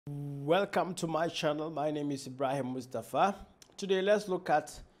Welcome to my channel. My name is Ibrahim Mustafa. Today let's look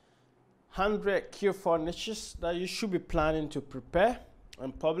at 100 Q4 niches that you should be planning to prepare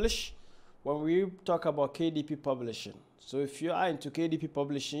and publish when we talk about KDP publishing. So if you are into KDP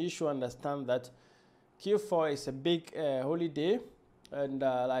publishing, you should understand that Q4 is a big holiday and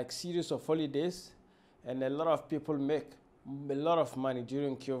like series of holidays, and a lot of people make a lot of money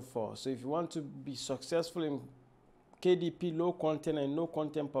during Q4. So if you want to be successful in KDP, low content and no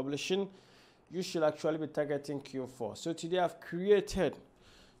content publishing, you should actually be targeting Q4. So today I've created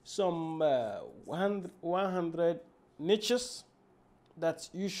some 100 niches that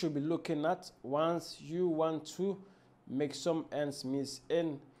you should be looking at once you want to make some ends meet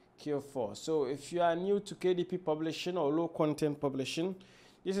in Q4. So if you are new to KDP publishing or low content publishing,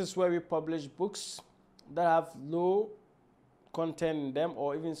 this is where we publish books that have low content in them,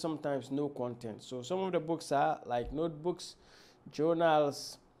 or even sometimes no content. So some of the books are like notebooks,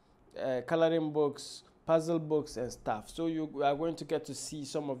 journals, coloring books, puzzle books and stuff. So you are going to get to see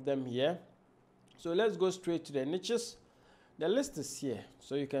some of them here. So let's go straight to the niches. The list is here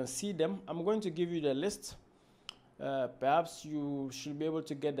so you can see them. I'm going to give you the list. Perhaps you should be able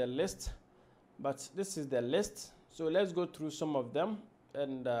to get the list, but this is the list. So let's go through some of them,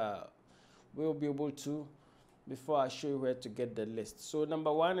 and we'll be able to, before I show you where to get the list. So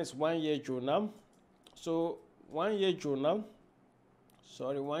number one is 1 year journal. So 1 year journal,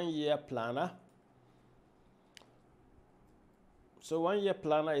 1 year planner. So 1 year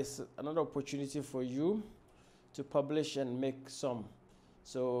planner is another opportunity for you to publish and make some.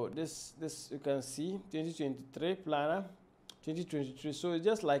 So this you can see 2023 planner, 2023. So it's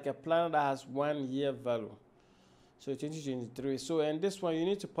just like a planner that has 1 year value. So 2023. So and this one you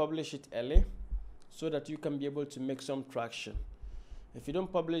need to publish it early, so that you can be able to make some traction. If you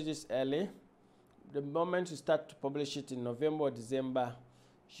don't publish this early, the moment you start to publish it in November or December,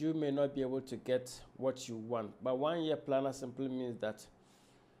 you may not be able to get what you want. But 1 year planner simply means that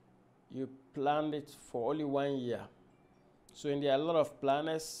you planned it for only 1 year. So and there are a lot of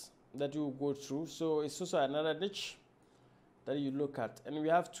planners that you will go through. So it's also another niche that you look at. And we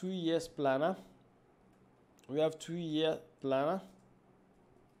have 2 years planner. We have 2 year planner.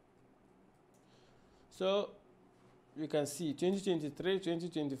 So you can see 2023,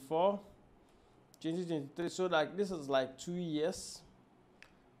 2024, 2023. So like this is like 2 years,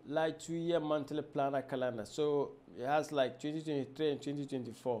 like 2 year monthly planner calendar. So it has like 2023 and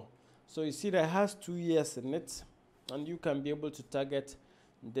 2024. So you see that it has 2 years in it, and you can be able to target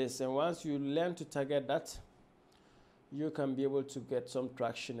this. And once you learn to target that, you can be able to get some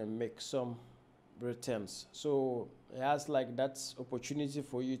traction and make some returns. So it has like that opportunity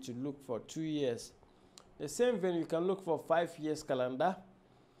for you to look for 2 years. The same vein, you can look for 5 years calendar.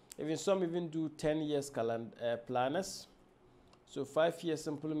 Even some even do 10 years calendar planners. So 5 years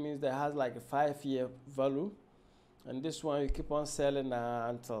simply means that it has like a 5 year value, and this one you keep on selling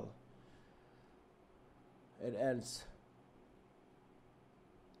until it ends.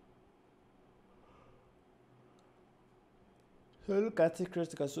 So look at it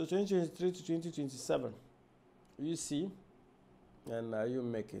critical. So 2023 to 2027, you see, and you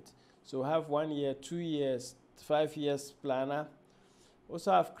make it. So have 1 year, 2 years, 5 years planner.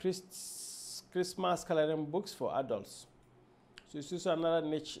 Also have Christmas coloring books for adults. So it's also another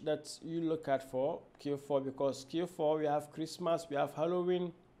niche that you look at for Q4, because Q4 we have Christmas, we have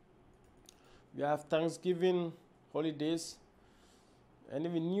Halloween, we have Thanksgiving, holidays, and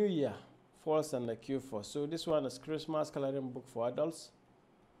even New Year falls under Q4. So this one is Christmas coloring book for adults.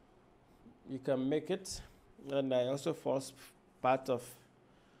 You can make it, and it also falls part of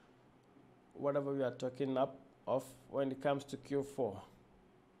whatever we are talking of when it comes to Q4.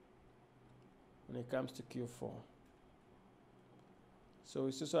 So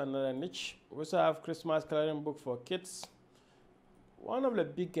it's also another niche. We also have Christmas coloring book for kids. One of the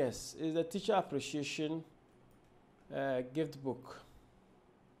biggest is the teacher appreciation gift book.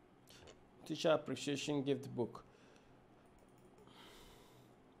 Teacher appreciation gift book.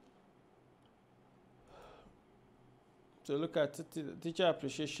 So look at teacher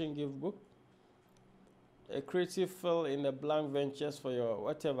appreciation gift book. A creative fill in the blank ventures for your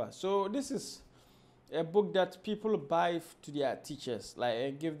whatever. So this is a book that people buy to their teachers, like,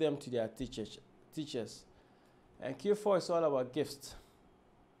 and give them to their teachers. And Q4 is all about gifts.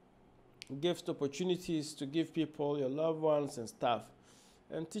 Gift opportunities to give people, your loved ones and stuff.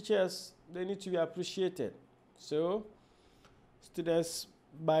 And teachers, they need to be appreciated. So students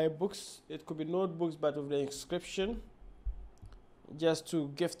buy books. It could be notebooks, but with the inscription, just to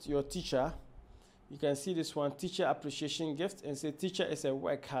gift your teacher. You can see this one, teacher appreciation gift, and say teacher is a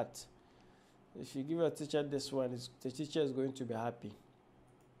work hard. If you give a teacher this one, the teacher is going to be happy.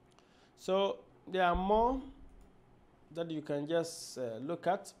 So there are more that you can just look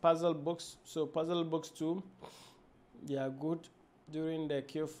at. Puzzle books. So puzzle books too, they are good during the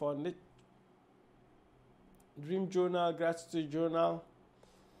Q4 niche. Dream journal, gratitude journal,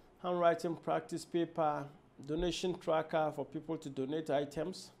 handwriting practice paper, donation tracker for people to donate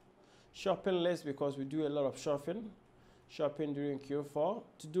items, shopping list because we do a lot of shopping during Q4,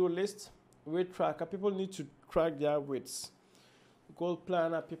 to-do list, weight tracker. People need to track their weights. Goal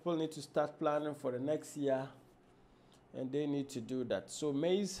planner, people need to start planning for the next year, and they need to do that. So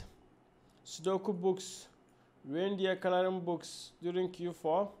maze, Sudoku books, reindeer coloring books during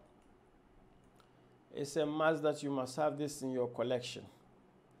Q4. It's a must that you must have this in your collection.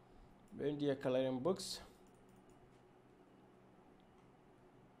 Reindeer coloring books.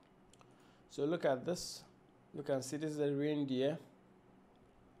 So look at this. You can see this is a reindeer,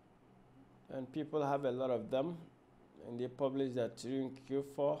 and people have a lot of them, and they publish that during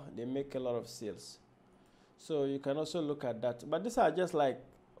Q4. They make a lot of sales. So you can also look at that. But these are just like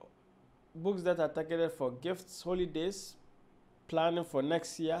books that are targeted for gifts, holidays, planning for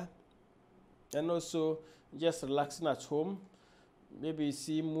next year, and also just relaxing at home. Maybe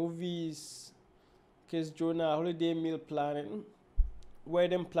see movies, kids journal, holiday meal planning,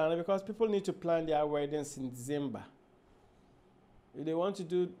 wedding planning, because people need to plan their weddings in December. If they want to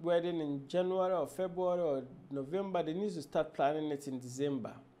do wedding in January or February or November, they need to start planning it in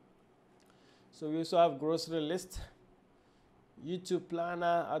December. So we also have grocery list, YouTube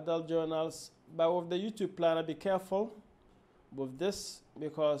planner, adult journals. But with the YouTube planner, be careful with this,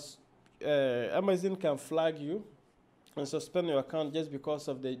 because Amazon can flag you and suspend your account just because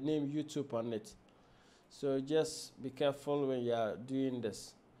of the name YouTube on it. So just be careful when you are doing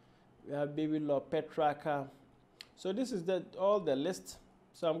this. We have baby law, pet tracker. So this is all the list.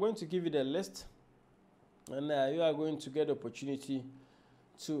 So I'm going to give you the list, and you are going to get the opportunity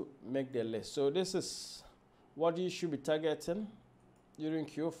to make the list. So this is what you should be targeting during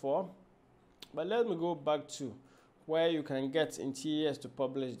Q4. But let me go back to where you can get interiors to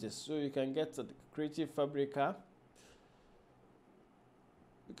publish this. So you can get the Creative Fabrica.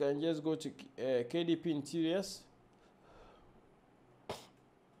 You can just go to KDP Interiors,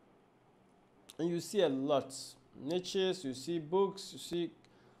 and you see a lot. Niches, you see books, you see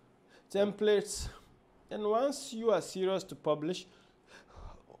templates. And once you are serious to publish,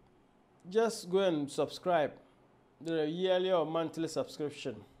 just go and subscribe. The yearly or monthly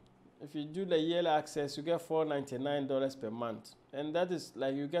subscription. If you do the yearly access, you get $4.99 per month. And that is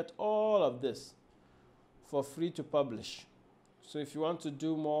like you get all of this for free to publish. So if you want to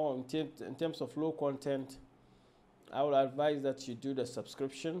do more in terms of low content, I would advise that you do the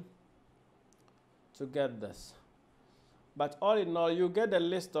subscription to get this. But all in all, you get a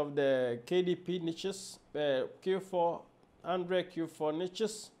list of the KDP niches, Q4, 100 Q4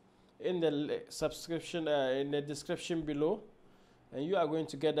 niches in the subscription, in the description below. And you are going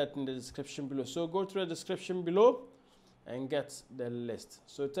to get that in the description below. So go to the description below and get the list.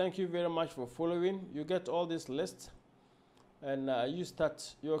 So thank you very much for following. You get all this list, and you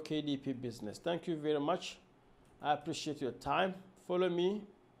start your KDP business. Thank you very much. I appreciate your time. Follow me,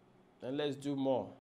 and let's do more.